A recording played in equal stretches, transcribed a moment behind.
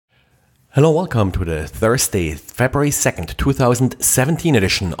Hello, welcome to the Thursday, February 2nd, 2017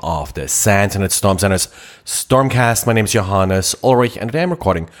 edition of the SANS Internet Storm Center's Stormcast. My name is Johannes Ulrich and today I'm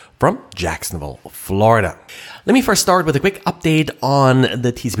recording from Jacksonville, Florida. Let me first start with a quick update on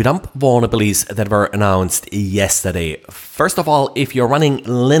the tcpdump vulnerabilities that were announced yesterday. First of all, if you're running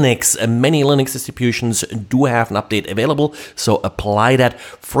Linux, many Linux distributions do have an update available, so apply that.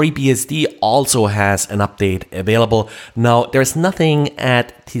 FreeBSD also has an update available. Now, there's nothing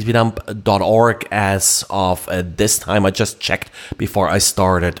at tcpdump.org as of this time. I just checked before I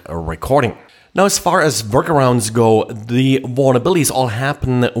started recording. Now, as far as workarounds go, the vulnerabilities all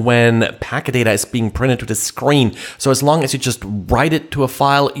happen when packet data is being printed to the screen. So as long as you just write it to a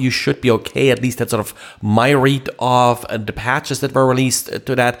file, you should be okay. At least that's sort of my read of the patches that were released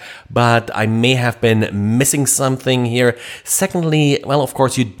to that. But I may have been missing something here. Secondly, well, of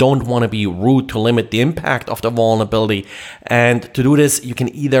course, you don't want to be rude to limit the impact of the vulnerability. And to do this, you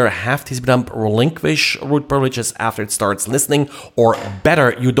can either have tcpdump relinquish root privileges after it starts listening, or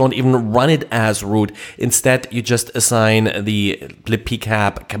better, you don't even run it as root. Instead, you just assign the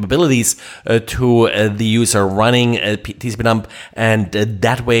libpcap capabilities to the user running tcpdump, and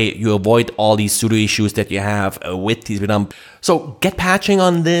that way you avoid all these sudo issues that you have with tcpdump. So get patching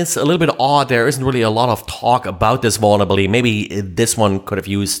on this. A little bit odd. There isn't really a lot of talk about this vulnerability. Maybe this one could have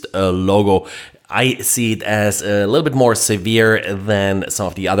used a logo. I see it as a little bit more severe than some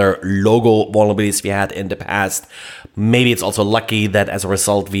of the other logo vulnerabilities we had in the past. Maybe it's also lucky that as a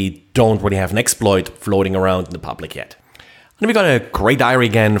result we don't really have an exploit floating around in the public yet. And we got a great diary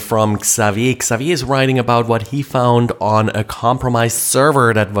again from Xavier. Xavier is writing about what he found on a compromised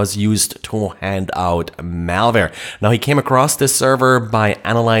server that was used to hand out malware. Now, he came across this server by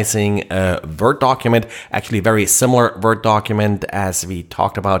analyzing a Word document, actually a very similar Word document as we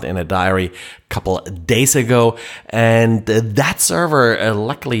talked about in a diary a couple days ago. And that server,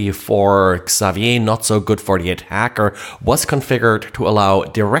 luckily for Xavier, not so good for the attacker, was configured to allow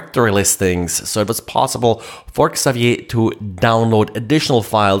directory listings. So it was possible for Xavier to download additional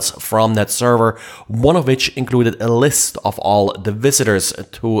files from that server, one of which included a list of all the visitors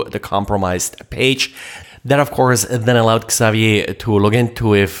to the compromised page. That, of course, then allowed Xavier to look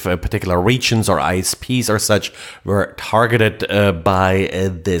into if particular regions or ISPs or such were targeted by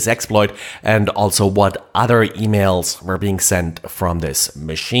this exploit, and also what other emails were being sent from this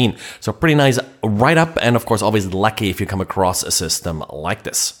machine. So pretty nice write-up, and of course always lucky if you come across a system like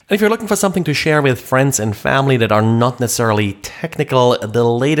this. And if you're looking for something to share with friends and family that are not necessarily technical, the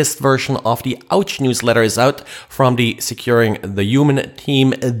latest version of the Ouch newsletter is out from the Securing the Human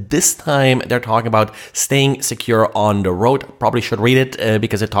team. This time they're talking about staying secure on the road. Probably should read it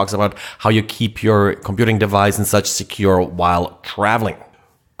because it talks about how you keep your computing device and such secure while traveling.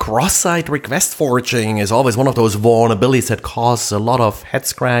 Cross-site request forging is always one of those vulnerabilities that cause a lot of head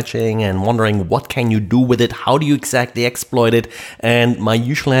scratching and wondering what can you do with it, how do you exactly exploit it, and my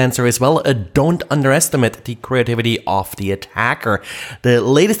usual answer is, well, don't underestimate the creativity of the attacker. The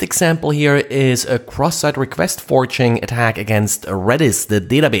latest example here is a cross-site request forging attack against Redis, the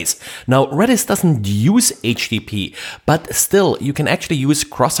database. Now, Redis doesn't use HTTP, but still, you can actually use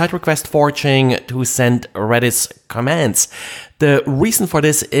cross-site request forging to send Redis commands. The reason for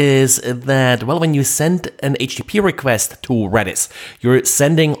this is that, well, when you send an HTTP request to Redis, you're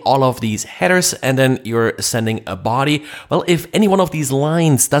sending all of these headers and then you're sending a body. Well, if any one of these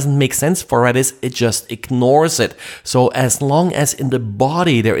lines doesn't make sense for Redis, it just ignores it. So as long as in the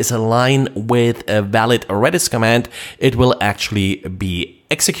body there is a line with a valid Redis command, it will actually be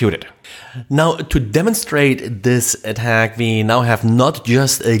executed. Now, to demonstrate this attack, we now have not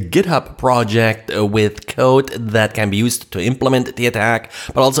just a GitHub project with code that can be used to implement the attack,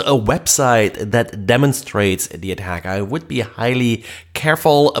 but also a website that demonstrates the attack. I would be highly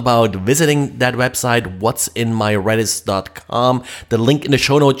careful about visiting that website, what'sinmyredis.com. The link in the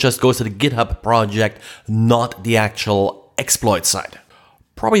show notes just goes to the GitHub project, not the actual exploit site.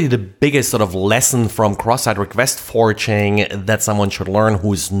 Probably the biggest sort of lesson from cross-site request forging that someone should learn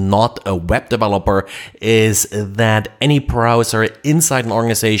who's not a web developer is that any browser inside an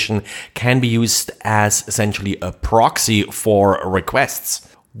organization can be used as essentially a proxy for requests.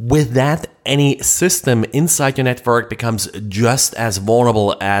 With that, any system inside your network becomes just as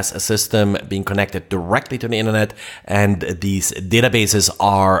vulnerable as a system being connected directly to the internet, and these databases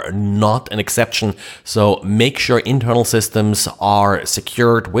are not an exception. So make sure internal systems are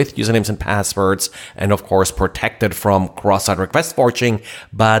secured with usernames and passwords, and of course protected from cross-site request forging.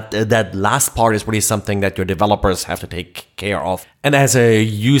 But that last part is really something that your developers have to take care of. And as a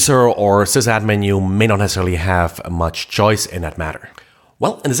user or sysadmin, you may not necessarily have much choice in that matter.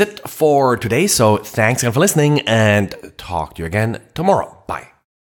 Well, and that's it for today. So thanks again for listening and talk to you again tomorrow. Bye.